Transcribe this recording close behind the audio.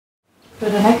So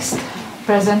the next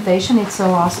presentation, it's the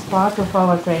last part of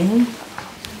our training.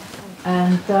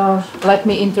 And let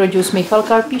me introduce Michal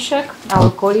Karpisek, our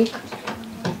colleague,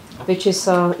 which is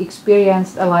an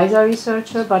experienced ELISA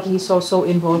researcher, but he's also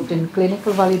involved in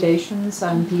clinical validations,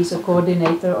 and he's a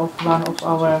coordinator of one of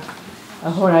our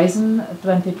Horizon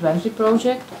 2020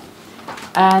 project.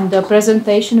 And the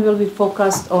presentation will be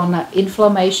focused on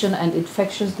inflammation and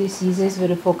infectious diseases with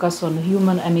a focus on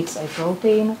human MxA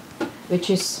protein,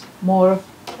 which is more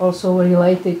also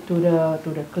related to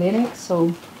the clinic. So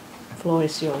the floor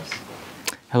is yours.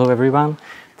 Hello everyone.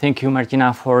 Thank you,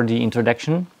 Martina, for the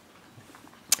introduction.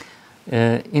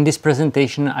 In this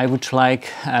presentation, I would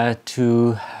like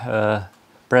to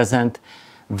present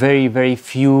very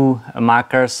few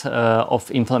markers of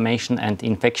inflammation and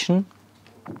infection,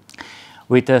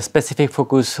 with a specific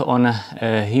focus on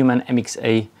human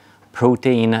MxA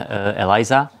protein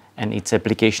ELISA and its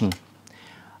application.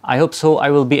 I hope so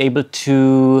I will be able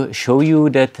to show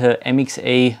you that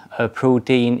MxA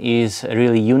protein is a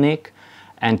really unique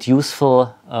and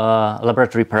useful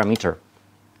laboratory parameter.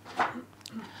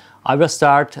 I will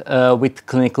start with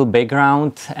clinical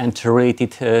background and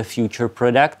related future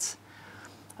products.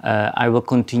 I will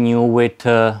continue with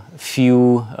a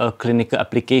few clinical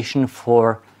applications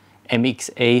for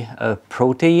MxA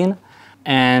protein,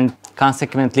 and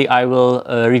consequently I will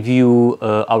review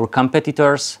our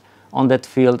competitors on that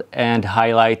field and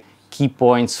highlight key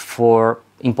points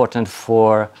important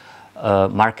for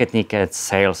marketing and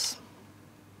sales.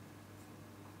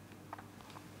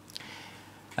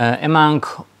 Among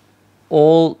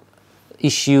all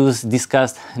issues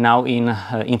discussed now in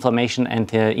inflammation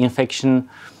and infection,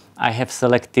 I have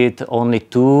selected only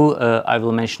two I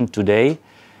will mention today.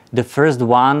 The first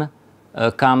one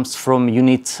comes from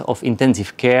units of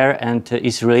intensive care and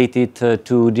is related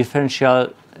to differential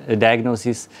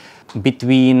diagnosis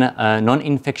between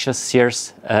non-infectious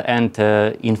SIRS and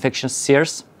infectious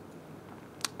SIRS,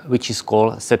 which is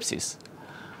called sepsis.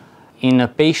 In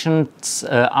patients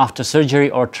after surgery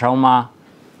or trauma,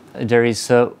 there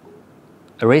is a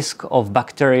risk of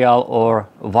bacterial or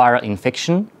viral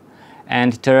infection,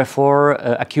 and therefore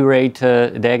accurate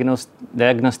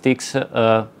diagnostics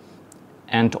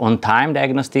and on-time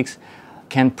diagnostics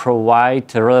can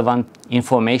provide relevant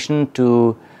information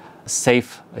to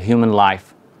save human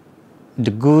life. The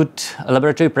good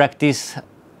laboratory practice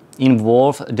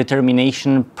involves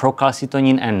determination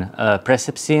procalcitonin and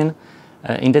presepsin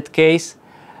in that case.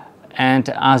 And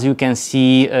as you can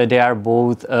see, they are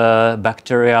both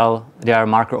bacterial, they are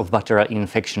marker of bacterial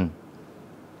infection.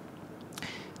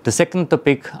 The second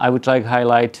topic I would like to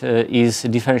highlight is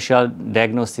differential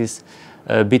diagnosis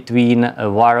between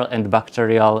viral and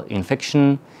bacterial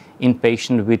infection in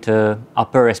patients with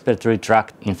upper respiratory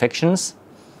tract infections,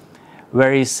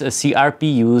 where is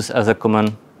CRP used as a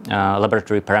common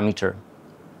laboratory parameter.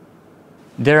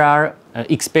 There are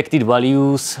expected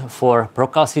values for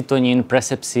procalcitonin,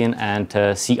 presepsin, and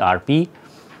CRP.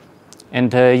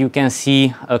 And you can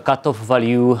see a cutoff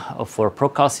value for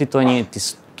procalcitonin, it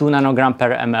is 2 nanogram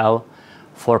per ml.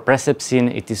 For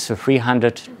presepsin, it is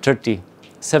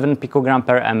 337 picogram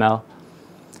per ml.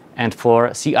 And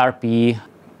for CRP,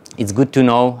 it's good to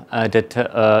know that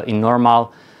in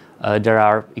normal, there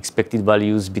are expected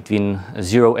values between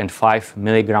 0 and 5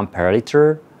 milligram per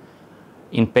liter.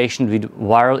 In patients with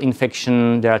viral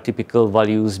infection, there are typical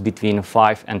values between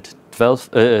 5 and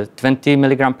 20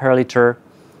 milligram per liter.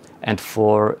 And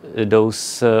for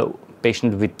those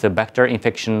patients with bacterial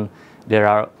infection, there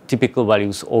are typical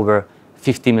values over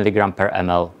 50 milligram per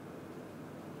ml.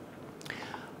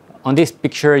 On this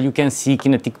picture, you can see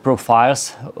kinetic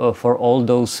profiles for all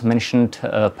those mentioned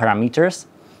parameters.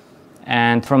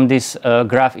 And from this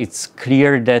graph, it's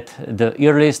clear that the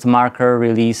earliest marker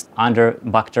released under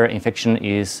bacterial infection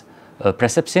is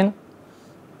presepsin.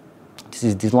 This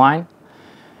is this line.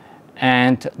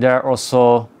 And there are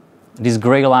also, this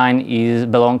gray line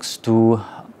belongs to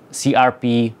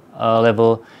CRP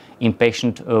level in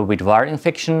patient with viral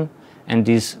infection. And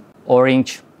this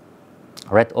orange,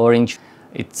 red-orange,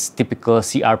 it's typical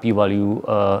CRP value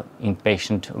in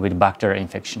patient with bacterial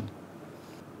infection.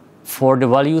 For the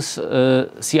values,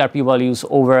 CRP values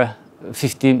over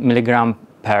 50 milligram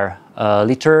per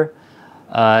liter,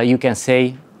 you can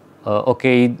say,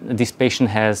 okay, this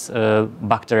patient has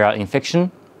bacterial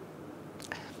infection,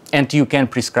 and you can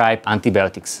prescribe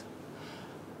antibiotics.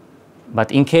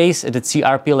 But in case the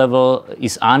CRP level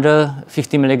is under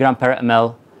 50 milligram per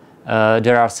ml,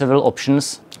 there are several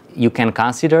options you can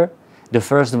consider. The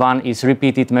first one is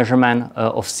repeated measurement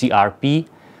of CRP,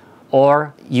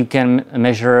 or you can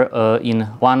measure in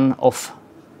one of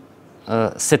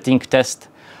setting test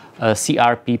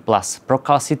CRP plus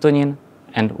procalcitonin,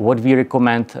 And what we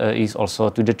recommend is also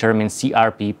to determine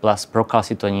CRP plus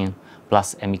procalcitonin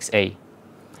plus MxA.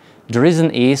 The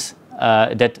reason is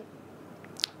that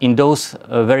in those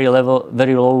very low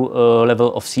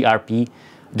level of CRP,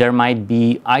 there might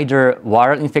be either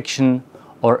viral infection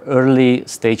or early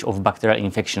stage of bacterial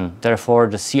infection. Therefore,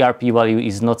 the CRP value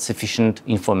is not sufficient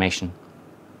information.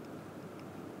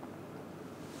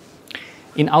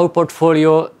 In our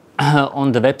portfolio,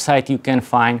 on the website, you can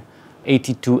find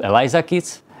 82 ELISA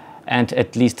kits and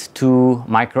at least 2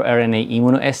 microRNA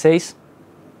immunoassays.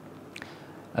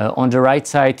 On the right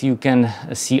side, you can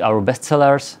see our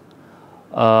bestsellers.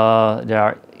 There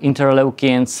are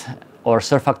interleukins or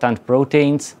surfactant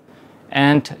proteins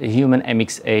and human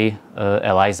MxA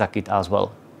ELISA kit as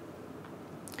well.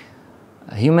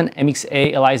 Human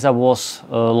MxA ELISA was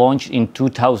launched in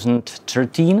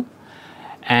 2013,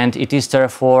 and it is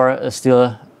therefore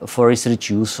still for research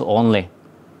use only.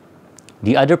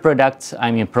 The other products,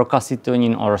 I mean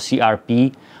procalcitonin or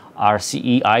CRP, are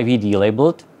CE-IVD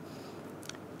labeled,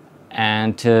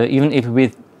 and even if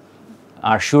we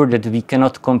are sure that we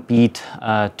cannot compete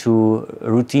to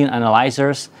routine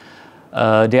analyzers,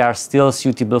 they are still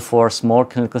suitable for small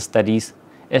clinical studies,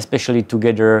 especially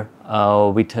together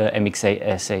with MxA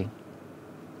assay.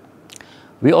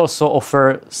 We also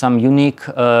offer some unique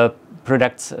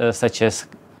products such as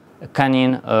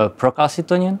canine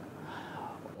procalcitonin,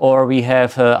 or we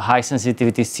have high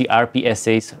sensitivity CRP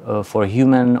assays for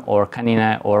human or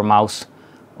canine or mouse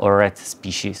or rat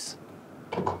species.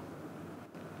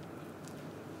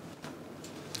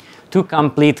 To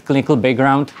complete clinical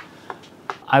background,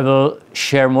 I will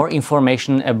share more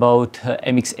information about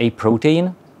MxA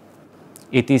protein.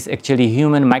 It is actually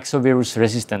human Myxovirus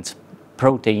resistant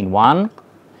protein 1,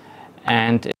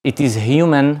 and it is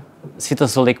human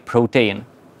cytosolic protein.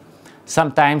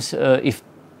 Sometimes if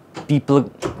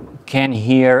people can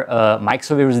hear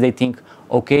Myxovirus, they think,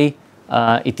 okay,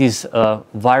 it is a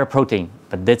viral protein,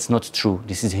 but that's not true.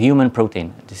 This is human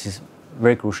protein. This is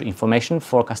very crucial information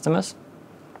for customers.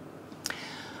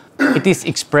 It is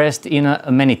expressed in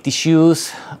many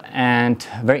tissues and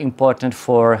very important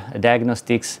for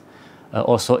diagnostics,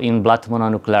 also in blood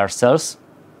mononuclear cells.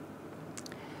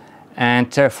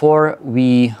 And therefore,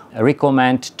 we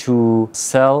recommend to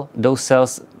sell those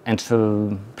cells and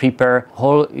to prepare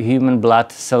whole human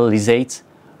blood cell lysates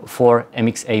for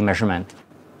MxA measurement.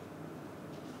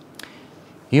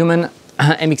 Human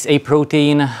MxA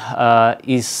protein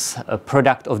is a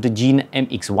product of the gene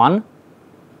MX1.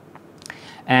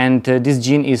 And this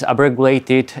gene is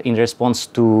upregulated in response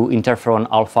to interferon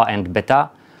alpha and beta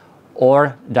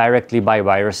or directly by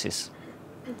viruses.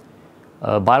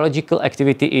 Biological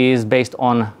activity is based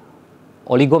on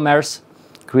oligomers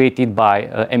created by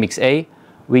MxA,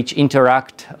 which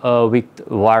interact with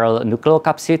viral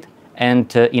nucleocapsid and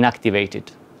inactivate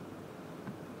it.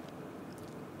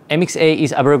 MxA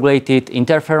is upregulated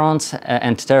interferons,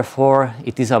 and therefore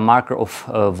it is a marker of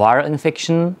viral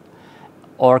infection,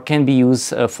 or can be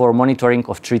used for monitoring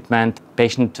of treatment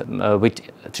patient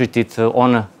treated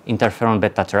on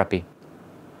interferon-beta therapy.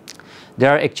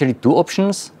 There are actually 2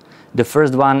 options. The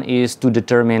first one is to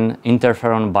determine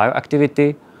interferon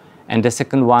bioactivity, and the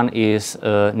second one is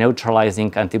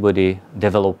neutralizing antibody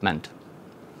development.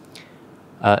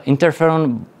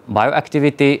 Interferon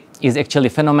bioactivity is actually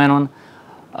a phenomenon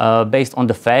based on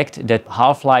the fact that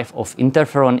half-life of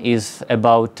interferon is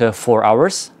about 4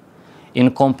 hours, in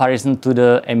comparison to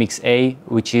the MxA,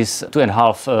 which is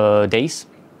 2.5 days,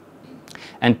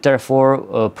 and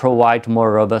therefore provide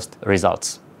more robust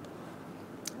results.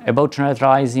 About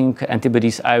neutralizing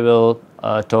antibodies, I will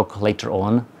talk later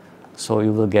on, so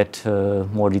you will get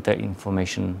more detailed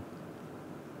information.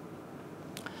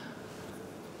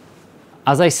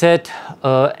 As I said,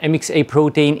 MxA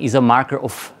protein is a marker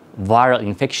of viral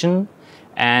infection,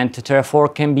 and therefore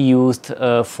can be used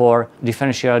for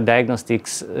differential diagnostic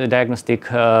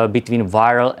between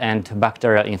viral and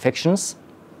bacterial infections.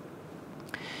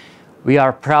 We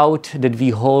are proud that we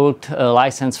hold a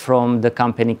license from the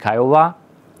company Kiowa,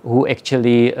 who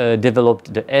actually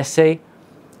developed the assay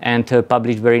and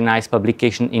published very nice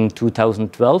publication in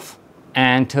 2012.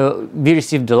 And we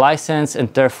received the license,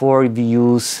 and therefore we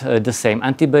use the same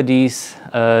antibodies,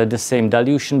 the same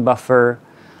dilution buffer,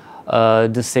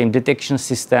 the same detection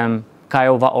system.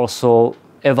 Kiowa also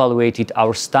evaluated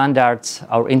our standards,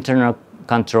 our internal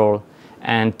control,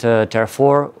 and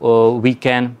therefore we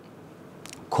can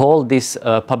call this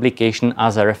publication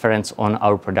as a reference on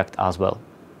our product as well.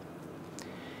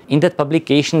 In that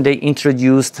publication, they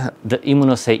introduced the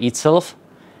immunoassay itself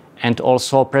and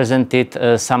also presented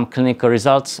some clinical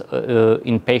results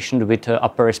in patients with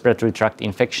upper respiratory tract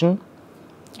infection.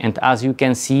 And as you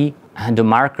can see, the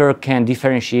marker can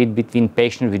differentiate between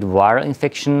patients with viral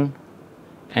infection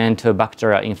and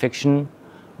bacterial infection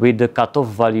with the cutoff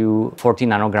value 40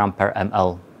 nanogram per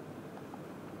ml.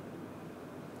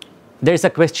 There is a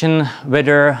question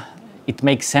whether it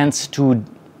makes sense to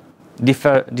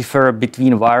differ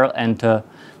between viral and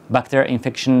bacterial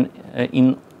infection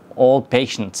in all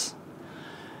patients.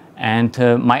 And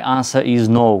my answer is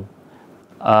no.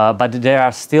 But there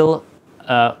are still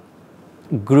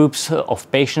groups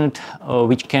of patients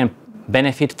which can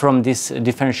benefit from this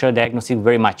differential diagnostic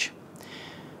very much.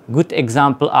 Good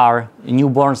examples are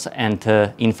newborns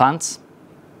and infants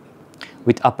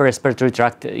with upper respiratory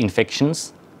tract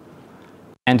infections.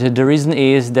 And the reason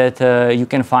is that you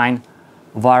can find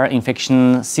viral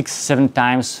infection 6-7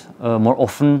 times more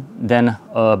often than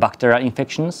bacterial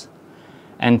infections.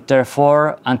 And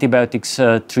therefore, antibiotics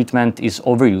treatment is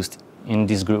overused in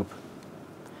this group.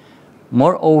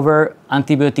 Moreover,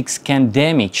 antibiotics can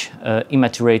damage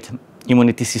immature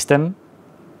immunity system.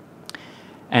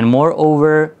 And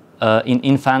moreover, in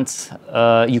infants,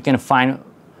 you can find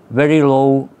very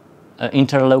low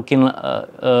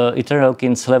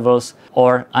interleukins levels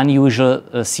or unusual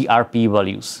CRP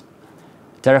values.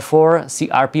 Therefore,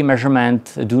 CRP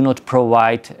measurement do not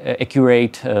provide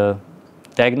accurate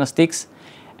diagnostics,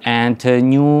 and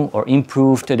new or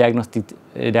improved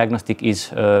diagnostic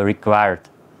is required.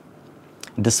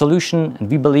 The solution, and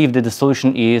we believe that the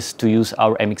solution is to use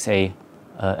our MxA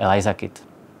ELISA kit.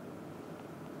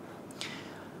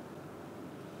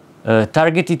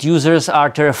 Targeted users are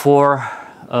therefore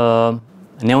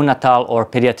neonatal or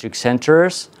pediatric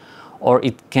centers, or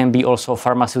it can be also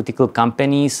pharmaceutical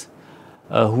companies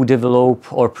who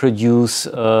develop or produce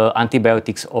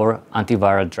antibiotics or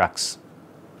antiviral drugs.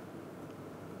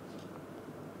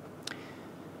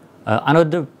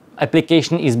 Another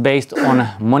application is based on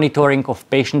monitoring of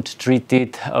patients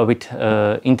treated with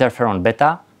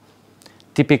interferon-beta.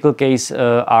 Typical case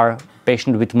are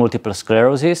patients with multiple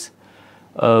sclerosis,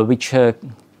 which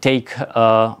take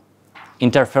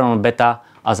interferon-beta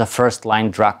as a first-line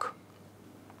drug.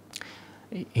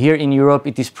 Here in Europe,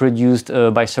 it is produced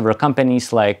by several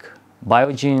companies like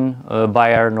Biogen,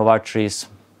 Bayer, Novartis,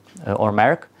 or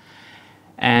Merck,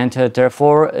 and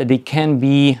therefore they can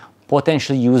be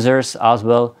potential users as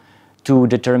well to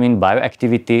determine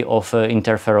bioactivity of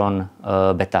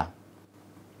interferon-beta.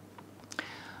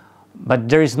 But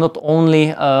there is not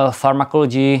only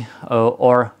pharmacology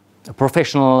or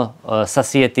professional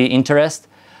society interest.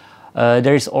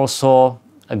 There is also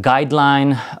a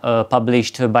guideline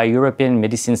published by European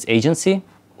Medicines Agency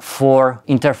for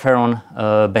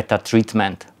interferon-beta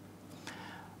treatment.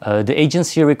 The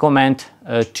agency recommends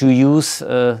to use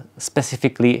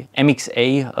specifically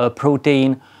MxA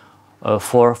protein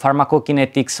for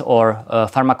pharmacokinetics or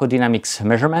pharmacodynamics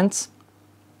measurements,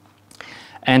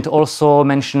 and also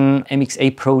mention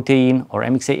MxA protein or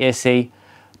MxA assay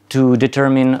to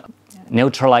determine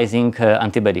neutralizing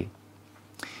antibody.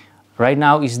 Right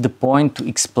now is the point to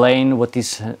explain what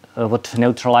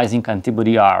neutralizing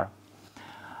antibody are.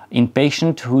 In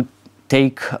patients who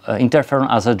take interferon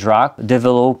as a drug,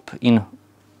 develop in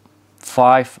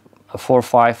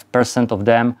 4-5% of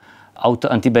them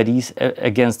autoantibodies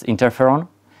against interferon,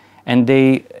 and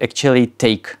they actually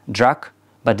take drug,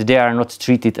 but they are not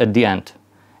treated at the end.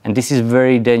 And this is a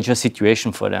very dangerous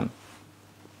situation for them.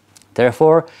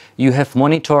 Therefore, you have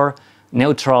monitor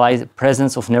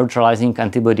presence of neutralizing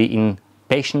antibody in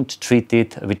patients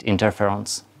treated with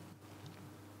interferons.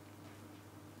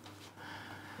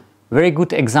 Very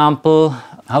good example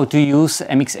how to use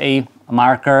MxA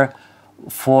marker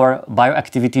for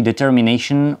bioactivity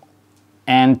determination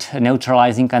and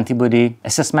neutralizing antibody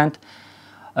assessment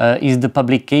is the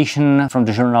publication from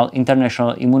the journal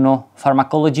International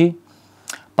Immunopharmacology,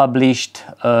 published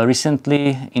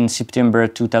recently in September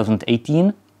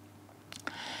 2018.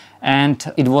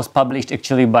 And it was published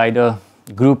actually by the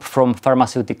group from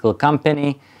pharmaceutical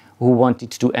company who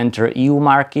wanted to enter EU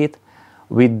market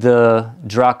with the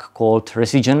drug called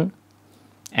Resigen.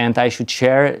 And I should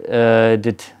share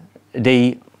that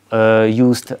they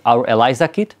used our ELISA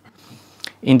kit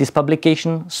in this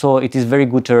publication, so it is very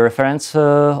good reference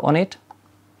on it.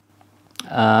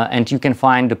 And you can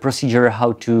find the procedure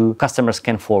how customers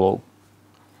can follow.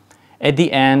 At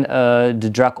the end, the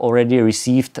drug already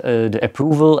received the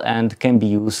approval and can be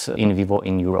used in vivo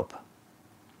in Europe.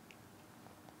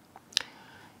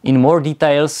 In more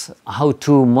details, how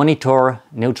to monitor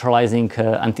neutralizing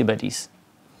antibodies.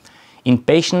 In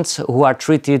patients who are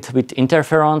treated with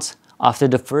interferons, after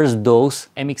the first dose,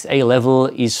 MxA level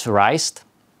is raised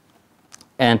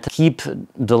and keep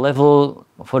the level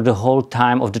for the whole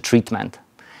time of the treatment.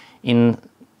 In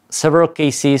several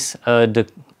cases, the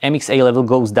MxA level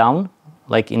goes down,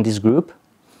 like in this group,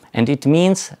 and it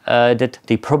means that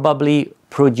they probably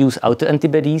produce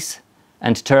autoantibodies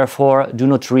and therefore do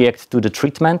not react to the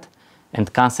treatment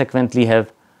and consequently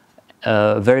have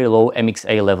a very low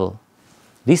MxA level.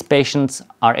 These patients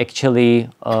are actually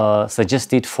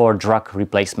suggested for drug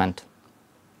replacement.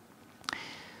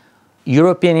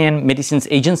 European Medicines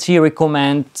Agency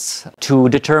recommends to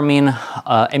determine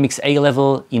MxA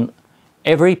level in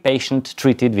every patient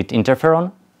treated with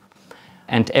interferon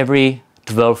and every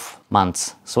 12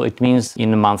 months. So it means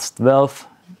in months 12,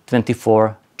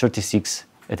 24, 36,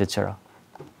 etc.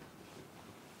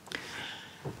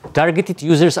 Targeted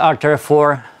users are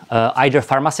therefore either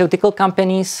pharmaceutical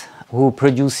companies who are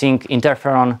producing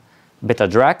interferon-beta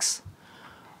drugs,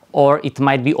 or it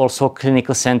might be also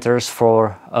clinical centers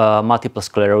for multiple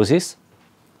sclerosis.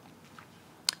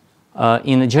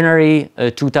 In January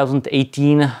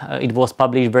 2018, it was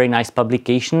published a very nice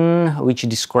publication which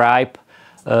describes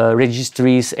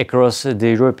registries across the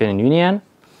European Union.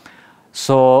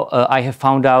 So I have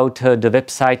found out the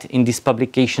website in this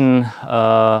publication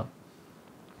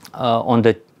on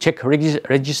the Czech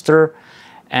register,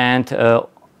 and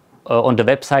on the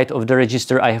website of the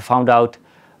register I have found out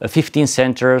 15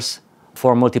 centers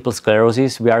for multiple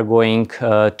sclerosis. We are going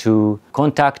to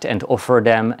contact and offer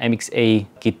them MxA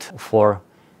kit for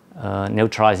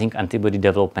neutralizing antibody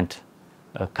development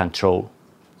control.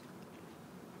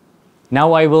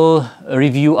 Now I will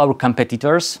review our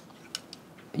competitors.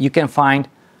 You can find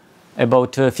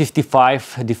about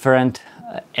 55 different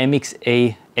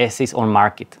MxA assays on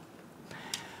market.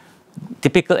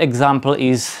 Typical example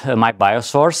is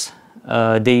MyBioSource.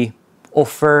 They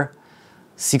offer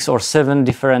 6 or 7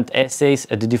 different assays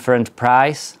at a different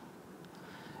price,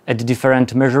 at a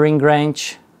different measuring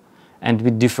range, and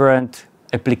with different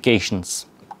applications.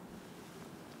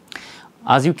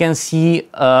 As you can see,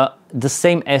 the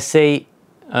same assay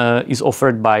is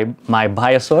offered by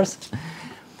MyBioSource,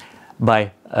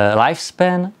 by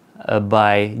Lifespan,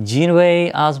 by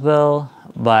GeneWay as well,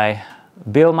 by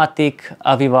Biomatic,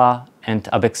 Aviva, and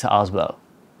MxA as well.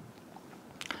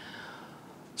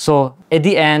 So at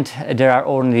the end, there are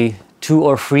only 2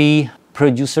 or 3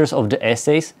 producers of the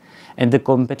assays, and the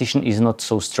competition is not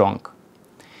so strong.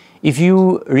 If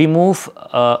you remove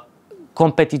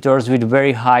competitors with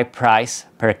very high price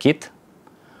per kit,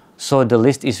 so the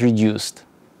list is reduced.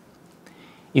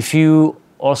 If you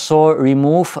also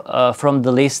remove from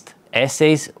the list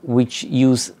assays which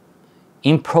use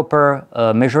improper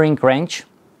measuring range,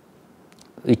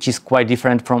 which is quite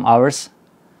different from ours,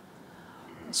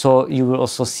 so you will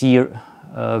also see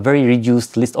a very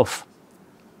reduced list of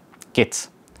kits.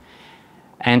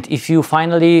 And if you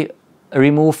finally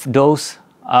remove those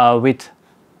with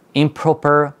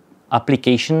improper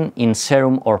application in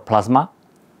serum or plasma,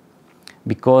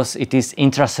 because it is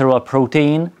intracellular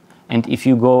protein, and if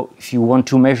you want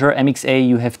to measure MxA,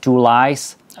 you have to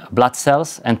lyse blood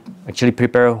cells and actually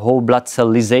prepare whole blood cell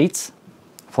lysates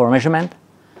for measurement.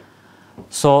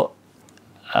 So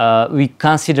we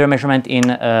consider measurement in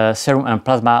serum and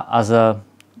plasma as a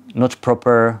not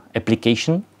proper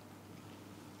application.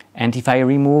 And if I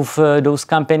remove those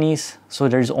companies, so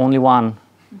there is only one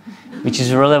which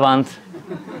is relevant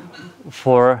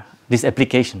for this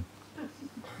application.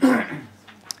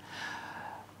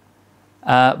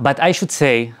 But I should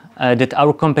say that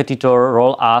our competitor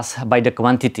roll us by the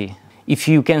quantity. If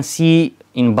you can see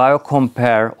in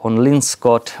BioCompare on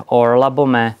Linscott or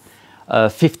Labome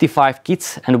 55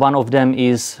 kits, and one of them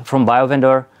is from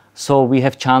BioVendor, so we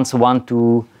have chance 1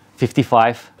 to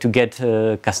 55 to get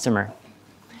a customer.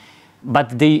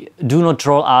 But they do not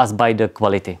roll us by the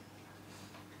quality.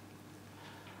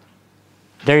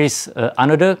 There is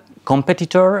another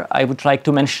competitor I would like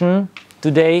to mention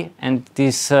today, and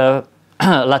this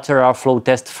lateral flow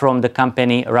test from the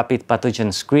company Rapid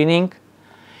Pathogen Screening.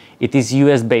 It is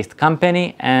US-based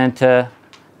company, and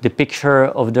the picture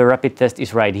of the rapid test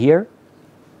is right here.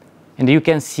 And you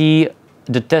can see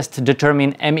the test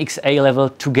determine MxA level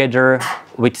together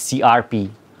with CRP.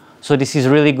 So this is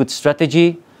really good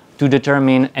strategy to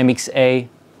determine MxA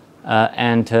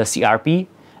and CRP,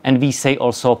 and we say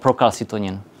also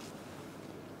procalcitonin.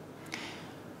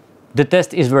 The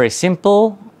test is very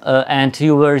simple, and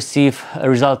you will receive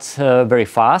results very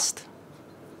fast.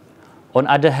 On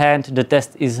the other hand, the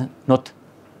test is not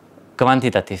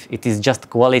quantitative, it is just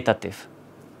qualitative.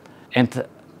 And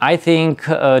I think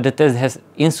the test has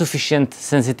insufficient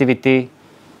sensitivity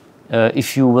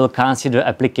if you will consider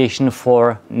application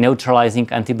for neutralizing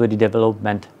antibody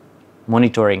development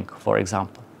monitoring, for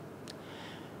example.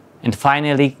 And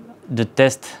finally, the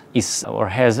test is or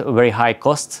has very high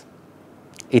costs,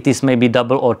 it is maybe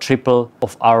double or triple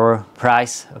of our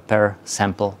price per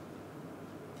sample.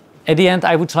 At the end,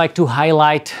 I would like to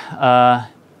highlight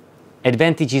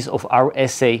advantages of our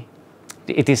assay.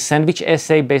 It is sandwich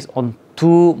assay based on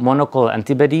 2 monoclonal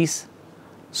antibodies.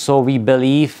 So we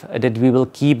believe that we will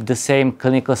keep the same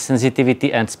clinical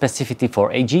sensitivity and specificity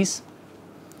for ages.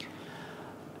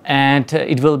 And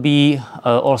it will be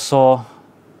also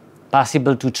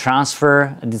possible to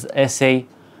transfer this assay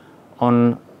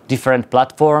on different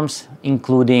platforms,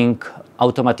 including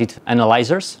automated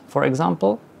analyzers, for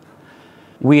example.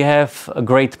 We have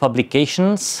great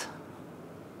publications.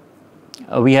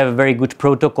 We have a very good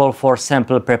protocol for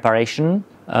sample preparation.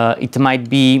 It might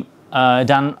be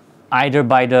done either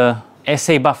by the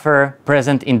assay buffer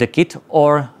present in the kit,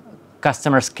 or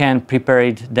customers can prepare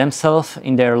it themselves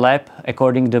in their lab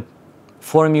according to the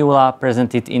formula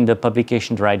presented in the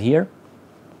publication right here.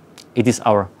 It is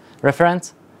our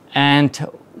reference. And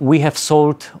we have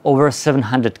sold over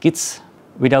 700 kits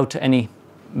without any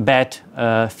bad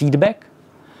feedback.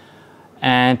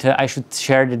 And I should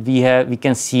share that we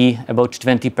can see about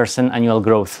 20% annual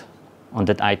growth on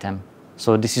that item.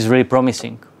 So this is really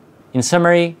promising. In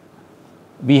summary,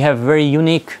 we have very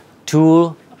unique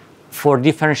tool for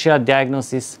differential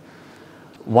diagnosis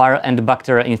viral and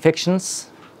bacterial infections,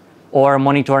 or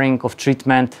monitoring of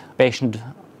treatment patient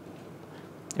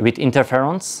with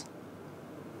interferons.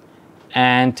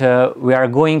 And we are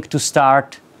going to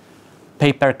start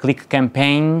pay-per-click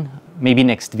campaign maybe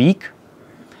next week.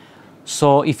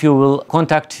 So if you will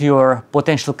contact your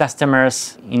potential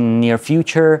customers in near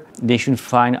future, they should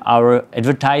find our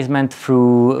advertisement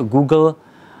through Google,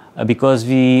 because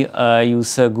we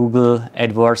use Google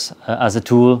AdWords as a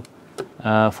tool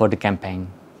for the campaign.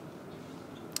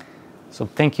 So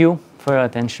thank you for your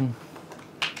attention.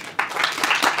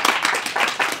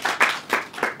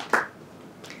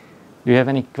 Do you have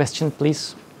any question,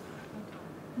 please?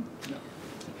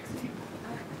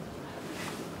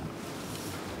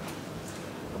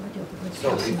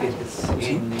 So if it is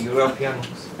in the European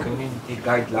community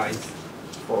guidelines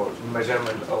for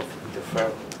measurement of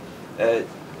interferon,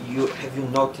 have you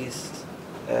noticed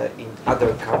in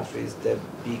other countries the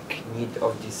big need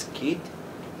of this kit?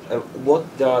 What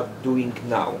they are doing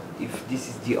now, if this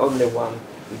is the only one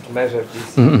which measures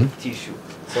this tissue,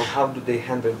 so how do they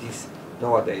handle this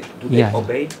nowadays? Do they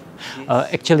obey this?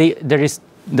 Actually,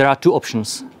 there are 2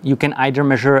 options. You can either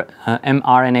measure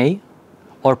mRNA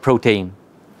or protein.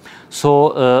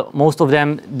 So most of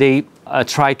them, they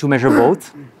try to measure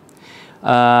both.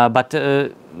 But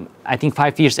I think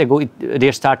 5 years ago,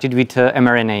 they started with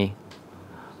mRNA.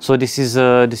 So this is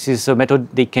a method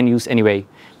they can use anyway.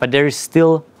 But there is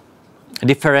still a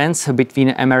difference between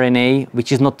mRNA,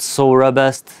 which is not so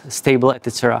robust, stable,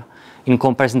 etc., in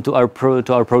comparison to our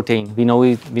protein. We know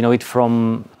it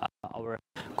from our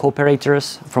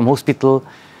cooperators from hospital.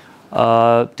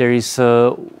 There is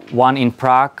one in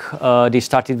Prague. They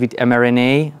started with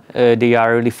mRNA. They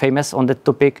are really famous on that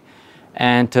topic.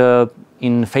 And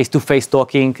in face-to-face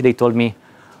talking, they told me,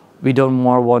 we don't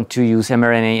more want to use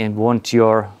mRNA and want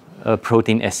your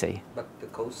protein assay. But the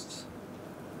costs,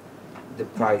 the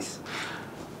price,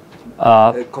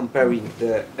 comparing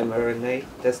the mRNA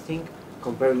testing,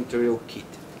 comparing to your kit.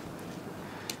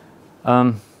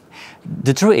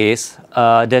 The truth is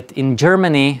that in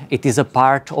Germany, it is a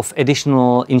part of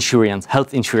additional insurance,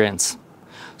 health insurance.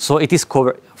 So it is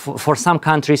covered, for some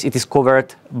countries, it is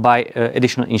covered by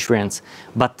additional insurance,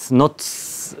 but not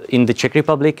in the Czech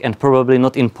Republic and probably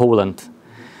not in Poland.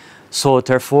 So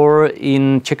therefore,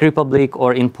 in Czech Republic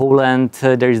or in Poland,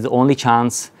 there is the only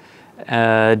chance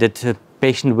that the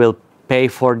patient will pay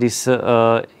for this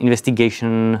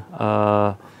investigation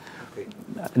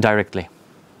directly.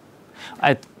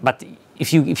 But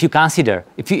if you consider,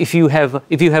 if you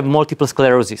have multiple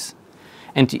sclerosis,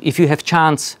 and if you have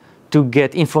chance to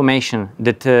get information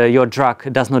that your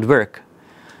drug does not work,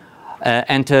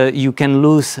 and you can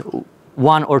lose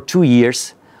 1 or 2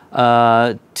 years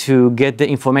to get the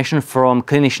information from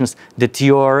clinicians that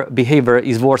your behavior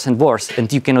is worse and worse,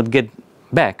 and you cannot get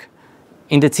back.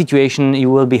 In that situation, you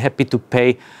will be happy to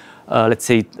pay, let's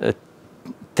say,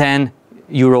 €10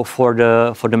 for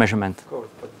the measurement. Of course,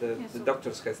 but the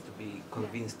doctors has to be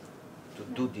convinced to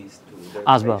do this to their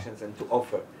as patients and to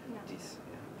offer this.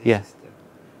 Yeah.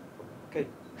 Okay.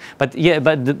 But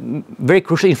the very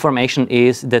crucial information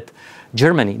is that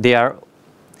Germany,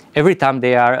 every time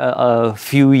they are a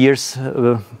few years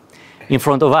in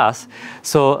front of us,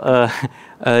 so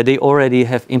they already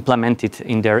have implemented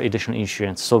in their additional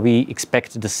insurance. So we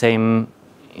expect the same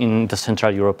in the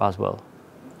Central Europe as well.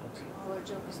 Our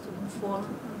job is to inform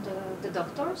the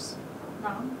doctors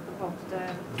now about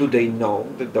the do they know,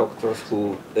 the doctors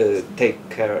who take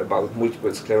care about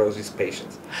multiple sclerosis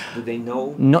patients? Do they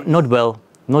know? Not well.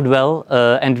 Not well,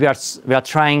 and we are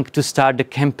trying to start the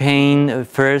campaign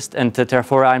first, and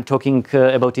therefore I'm talking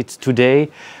about it today.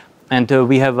 And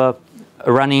we have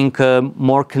running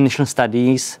more clinician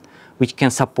studies which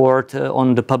can support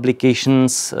on the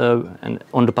publications, and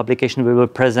on the publication we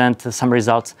will present some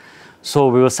results. So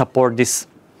we will support this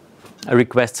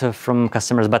request from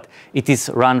customers, but it is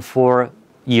run for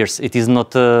years. It is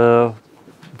not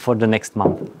for the next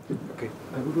month. Okay.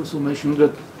 I would also mention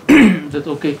that that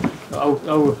okay,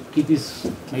 our kit is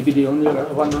maybe the only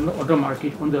one on the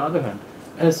market. On the other hand,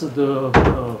 as the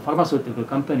pharmaceutical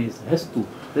companies has to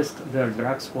test their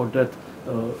drugs for that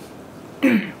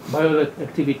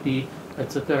bioactivity,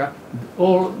 etc.,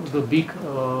 all the big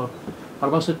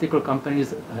pharmaceutical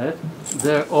companies have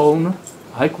their own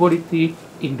high-quality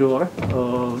indoor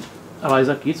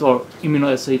ELISA kits or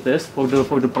immunoassay tests for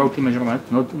the protein measurement,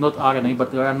 not RNA,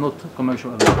 but they are not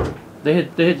commercial available.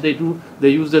 They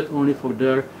use that only for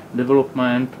their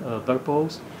development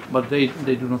purpose, but they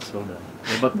do not sell them.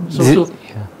 But so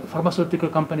pharmaceutical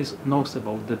companies knows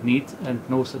about the need and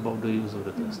knows about the use of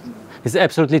the test. It's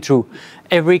absolutely true.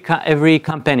 Every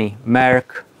company,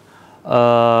 Merck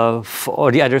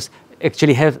or the others,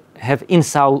 actually have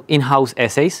in-house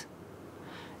assays.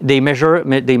 They measure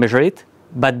it,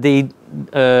 but they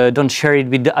don't share it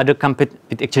with the other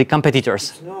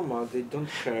competitors. It's normal. They don't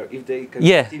care if they can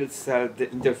still sell the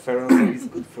interferon. So it's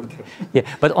good for them. Yeah,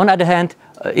 but on the other hand,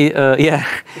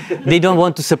 they don't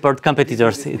want to support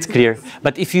competitors. It's clear.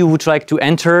 But if you would like to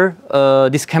enter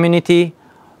this community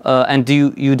and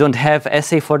you don't have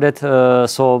assay for that,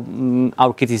 so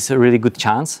our kit is a really good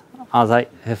chance, as I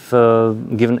have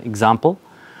given example.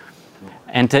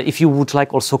 And if you would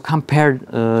like also compare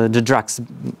the drugs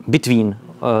between,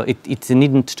 it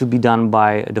needn't to be done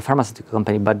by the pharmaceutical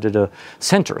company, but the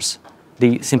centers.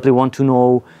 They simply want to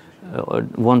know,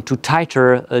 want to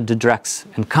titer the drugs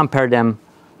and compare them.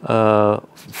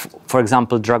 For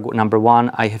example, drug number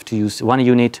 1, I have to use 1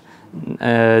 unit,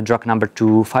 drug number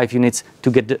 2, 5 units to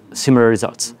get the similar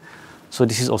results. So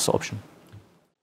this is also option.